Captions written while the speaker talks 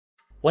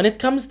When it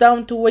comes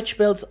down to which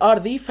builds are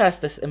the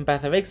fastest in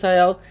Path of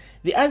Exile,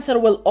 the answer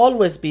will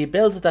always be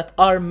builds that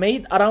are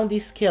made around the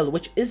skill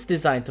which is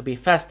designed to be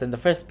fast in the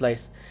first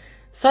place.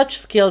 Such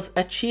skills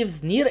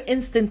achieves near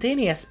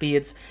instantaneous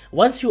speeds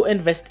once you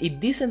invest a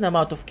decent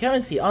amount of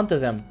currency onto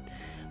them.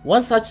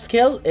 One such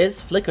skill is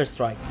Flicker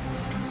Strike.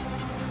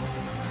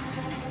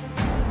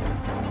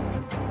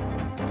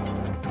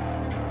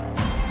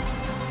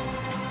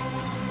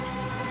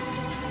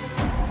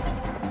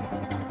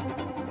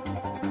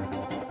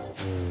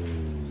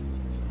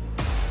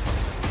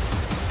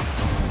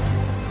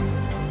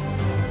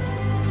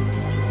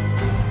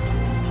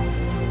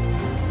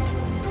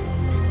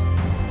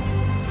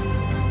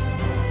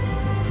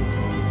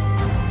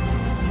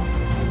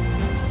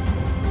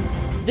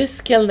 This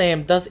skill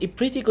name does a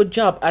pretty good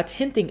job at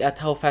hinting at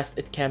how fast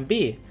it can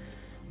be.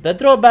 The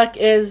drawback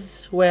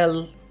is,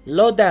 well,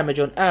 low damage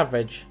on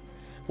average.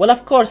 Well,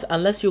 of course,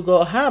 unless you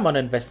go ham on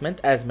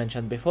investment as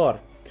mentioned before.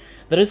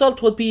 The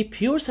result will be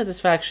pure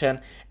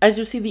satisfaction as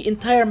you see the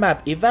entire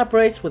map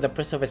evaporates with the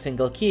press of a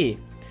single key.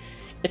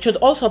 It should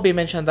also be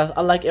mentioned that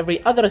unlike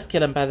every other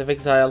skill in Path of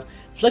Exile,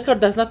 Flicker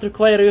does not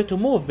require you to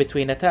move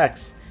between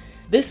attacks.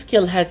 This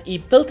skill has a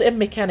built-in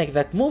mechanic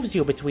that moves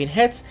you between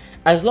hits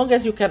as long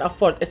as you can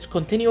afford its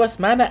continuous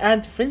mana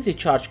and frenzy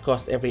charge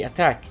cost every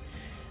attack.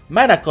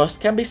 Mana cost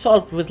can be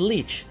solved with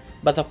leech,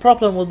 but the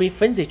problem will be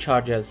frenzy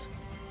charges.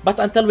 But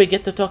until we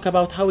get to talk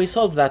about how we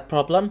solve that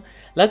problem,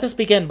 let us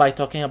begin by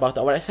talking about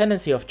our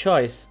ascendancy of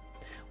choice.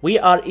 We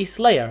are a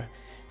Slayer.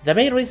 The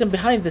main reason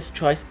behind this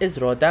choice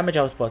is raw damage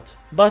output,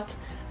 but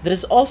there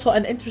is also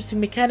an interesting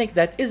mechanic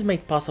that is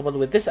made possible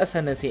with this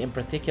ascendancy in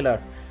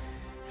particular.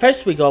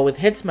 First we go with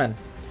Headsman.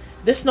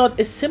 This node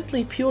is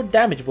simply pure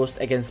damage boost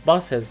against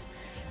bosses.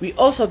 We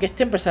also get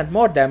 10%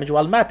 more damage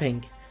while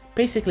mapping,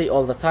 basically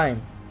all the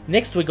time.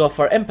 Next we go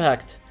for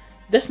Impact.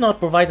 This node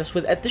provides us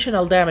with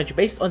additional damage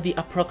based on the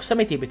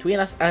proximity between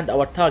us and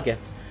our target.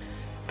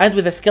 And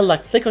with a skill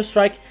like Flicker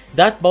Strike,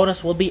 that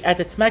bonus will be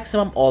at its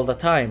maximum all the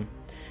time.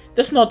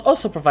 This node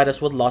also provides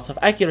us with lots of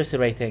accuracy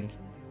rating.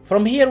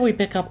 From here we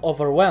pick up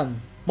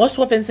Overwhelm. Most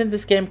weapons in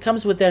this game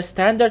comes with their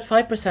standard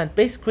 5%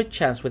 base crit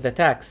chance with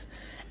attacks.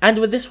 And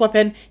with this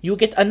weapon, you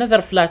get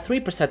another flat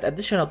 3%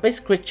 additional base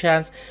crit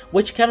chance,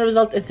 which can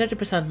result in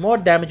 30% more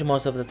damage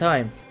most of the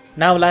time.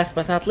 Now last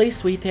but not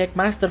least, we take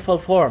Masterful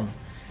Form.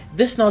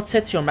 This node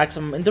sets your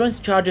maximum endurance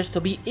charges to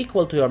be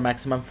equal to your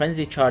maximum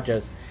frenzy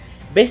charges,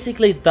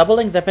 basically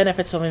doubling the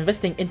benefits of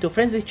investing into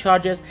frenzy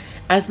charges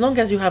as long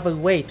as you have a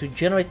way to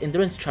generate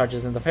endurance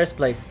charges in the first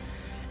place.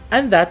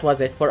 And that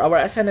was it for our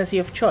ascendancy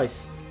of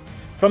choice.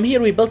 From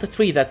here we built a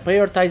tree that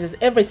prioritizes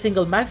every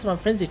single maximum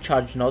frenzy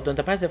charge node on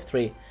the passive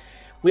tree.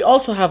 We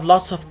also have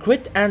lots of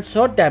crit and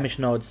sword damage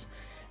nodes.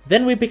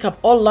 Then we pick up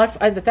all life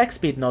and attack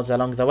speed nodes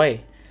along the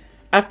way.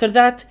 After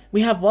that,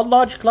 we have one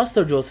large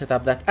cluster jewel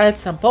setup that adds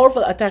some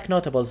powerful attack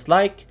notables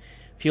like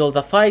Fuel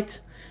the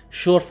Fight,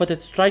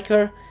 Sure-Footed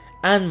Striker,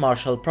 and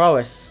Martial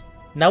Prowess.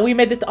 Now we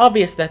made it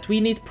obvious that we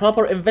need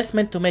proper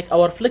investment to make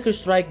our Flicker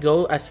Strike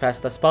go as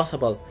fast as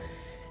possible.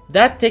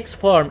 That takes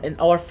form in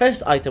our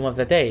first item of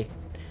the day,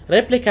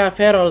 Replica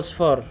Feral's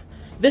Fur.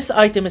 This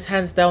item is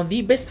hands down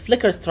the best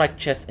Flicker Strike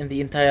chest in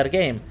the entire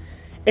game.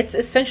 It's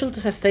essential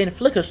to sustain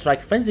Flicker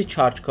Strike frenzy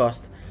charge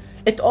cost.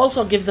 It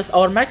also gives us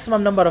our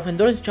maximum number of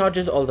endurance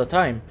charges all the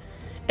time.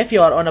 If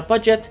you are on a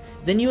budget,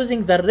 then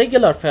using the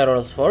regular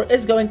Feral's Fur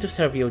is going to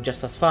serve you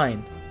just as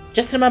fine.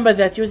 Just remember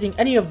that using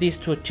any of these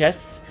two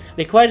chests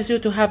requires you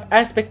to have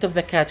Aspect of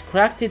the Cat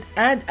crafted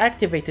and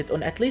activated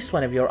on at least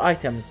one of your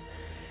items.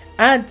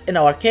 And in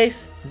our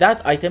case,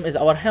 that item is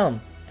our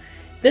helm.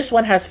 This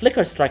one has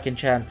Flicker Strike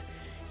enchant.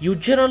 You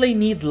generally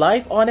need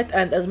life on it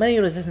and as many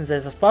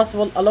resistances as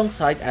possible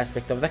alongside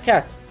Aspect of the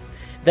Cat.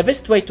 The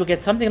best way to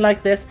get something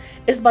like this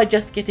is by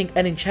just getting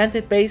an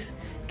enchanted base,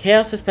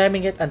 chaos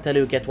spamming it until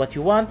you get what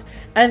you want,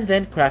 and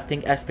then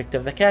crafting Aspect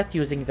of the Cat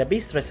using the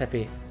beast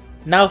recipe.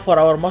 Now for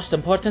our most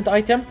important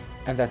item,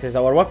 and that is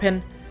our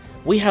weapon,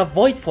 we have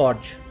Void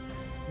Forge.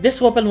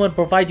 This weapon will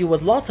provide you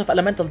with lots of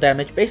elemental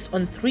damage based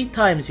on 3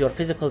 times your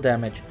physical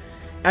damage.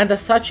 And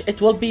as such,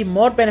 it will be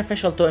more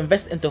beneficial to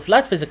invest into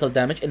flat physical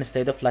damage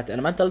instead of flat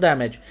elemental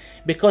damage,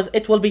 because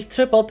it will be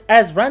tripled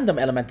as random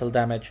elemental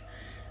damage.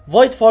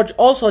 Void Forge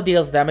also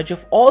deals damage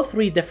of all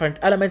 3 different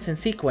elements in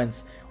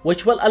sequence,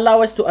 which will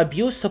allow us to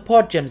abuse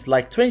support gems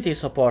like Trinity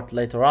support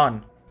later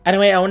on.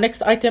 Anyway, our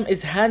next item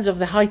is Hands of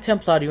the High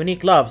Templar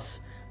unique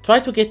gloves.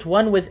 Try to get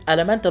one with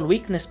elemental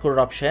weakness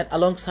corruption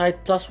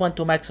alongside +1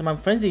 to maximum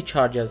frenzy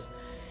charges.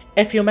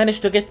 If you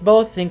manage to get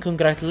both, then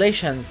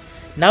congratulations.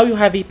 Now you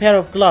have a pair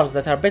of gloves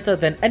that are better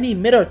than any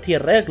mirror tier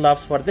rare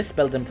gloves for this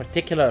build in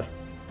particular.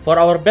 For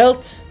our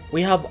belt,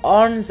 we have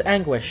Arn's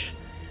Anguish.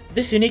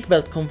 This unique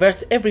belt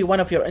converts every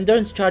one of your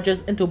endurance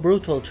charges into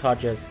brutal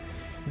charges.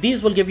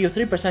 These will give you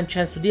 3%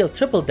 chance to deal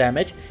triple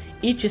damage,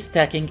 each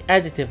stacking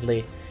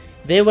additively.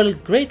 They will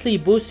greatly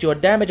boost your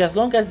damage as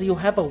long as you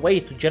have a way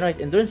to generate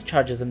endurance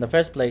charges in the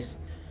first place.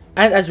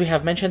 And as we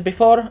have mentioned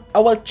before,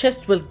 our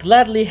chest will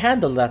gladly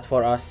handle that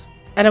for us.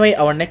 Anyway,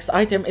 our next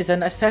item is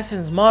an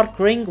Assassin's Mark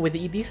ring with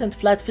a decent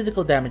flat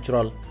physical damage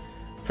roll.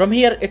 From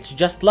here, it's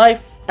just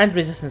life and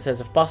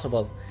resistances if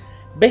possible.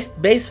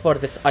 Best base for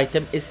this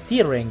item is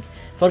Steel Ring,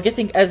 for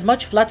getting as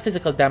much flat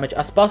physical damage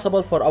as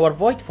possible for our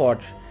Void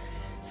Forge.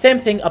 Same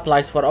thing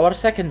applies for our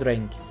second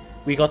ring.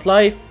 We got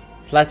life,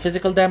 flat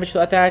physical damage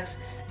to attacks,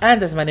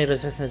 and as many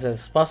resistances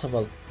as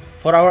possible.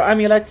 For our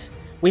amulet,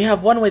 we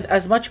have one with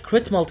as much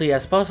crit multi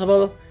as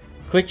possible,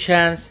 crit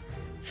chance,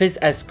 fizz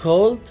as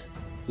cold,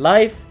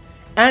 life,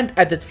 and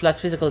added flat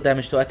physical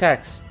damage to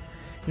attacks.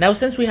 Now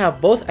since we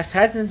have both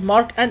Assassin's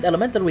Mark and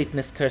Elemental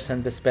Weakness Curse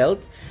in this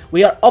build,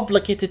 we are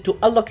obligated to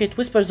allocate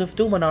Whispers of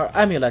Doom on our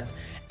amulet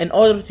in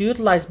order to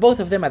utilize both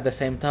of them at the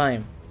same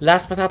time.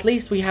 Last but not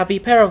least, we have a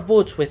pair of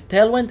boots with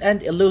Tailwind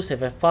and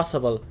Elusive if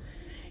possible.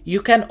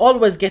 You can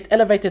always get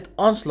Elevated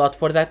Onslaught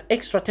for that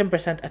extra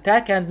 10%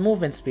 attack and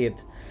movement speed.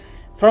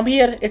 From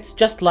here, it's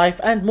just life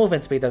and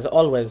movement speed as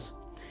always.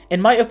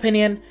 In my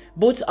opinion,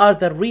 boots are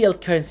the real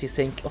currency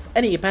sink of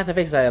any Path of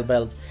Exile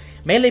build,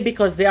 mainly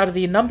because they are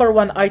the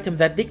 #1 item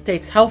that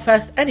dictates how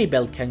fast any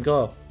build can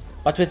go.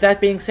 But with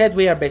that being said,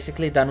 we are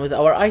basically done with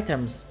our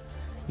items.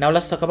 Now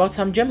let's talk about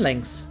some gem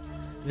links.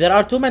 There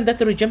are 2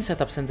 mandatory gem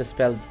setups in this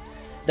build.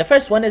 The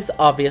first one is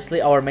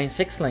obviously our main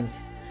 6 link.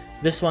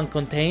 This one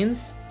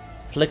contains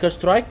Flicker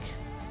Strike,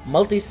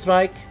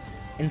 Multi-Strike,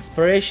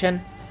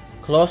 Inspiration,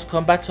 Close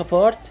Combat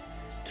Support,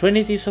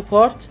 Trinity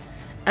Support,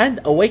 and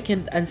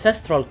Awakened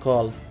Ancestral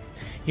Call.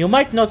 You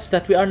might notice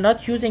that we are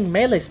not using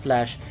Melee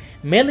Splash,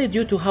 mainly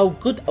due to how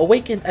good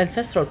Awakened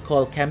Ancestral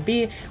Call can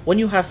be when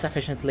you have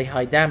sufficiently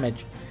high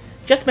damage.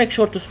 Just make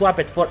sure to swap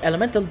it for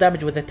elemental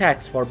damage with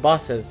attacks for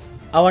bosses.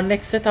 Our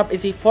next setup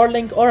is a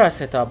 4-link Aura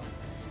setup.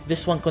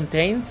 This one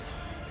contains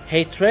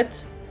Hatred,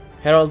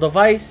 Herald of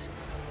Ice,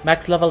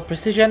 Max level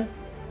Precision,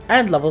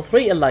 and level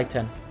 3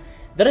 Enlighten.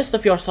 The rest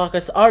of your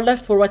sockets are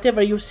left for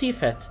whatever you see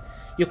fit.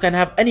 You can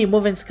have any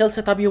moving skill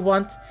setup you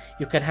want,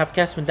 you can have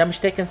cast when damage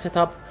taken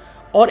setup,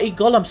 or a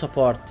golem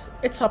support.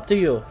 It's up to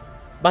you.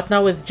 But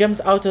now with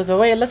gems out of the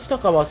way, let's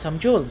talk about some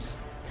jewels.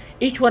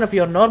 Each one of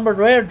your normal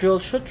rare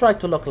jewels should try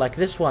to look like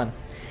this one.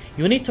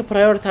 You need to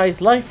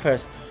prioritize life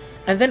first,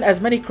 and then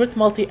as many crit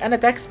multi and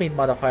attack speed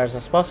modifiers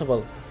as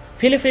possible.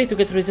 Feel free to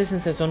get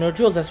resistances on your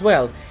jewels as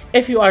well,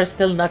 if you are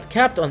still not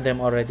capped on them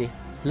already.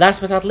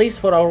 Last but not least,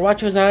 for our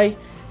Watcher's Eye,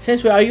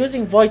 since we are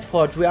using Void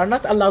Forge, we are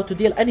not allowed to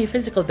deal any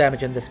physical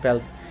damage in this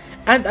build,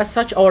 and as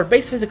such our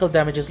base physical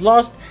damage is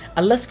lost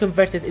unless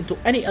converted into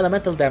any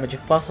elemental damage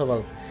if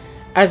possible.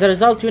 As a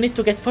result, you need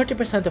to get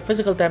 40% of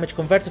physical damage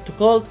converted to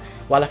cold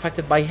while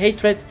affected by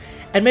hatred,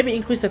 and maybe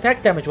increased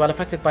attack damage while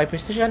affected by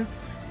precision,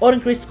 or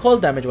increased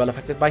cold damage while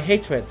affected by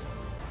hatred.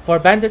 For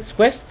Bandit's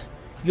quest,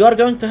 you are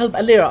going to help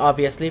Alira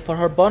obviously for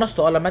her bonus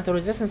to elemental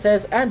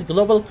resistances and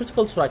global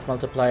critical strike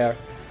multiplier.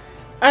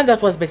 And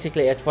that was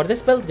basically it for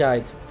this build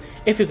guide.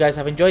 If you guys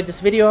have enjoyed this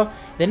video,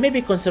 then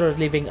maybe consider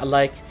leaving a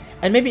like,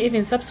 and maybe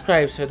even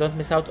subscribe so you don't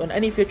miss out on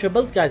any future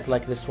build guides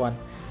like this one.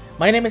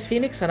 My name is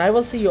Phoenix, and I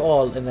will see you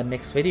all in the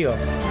next video.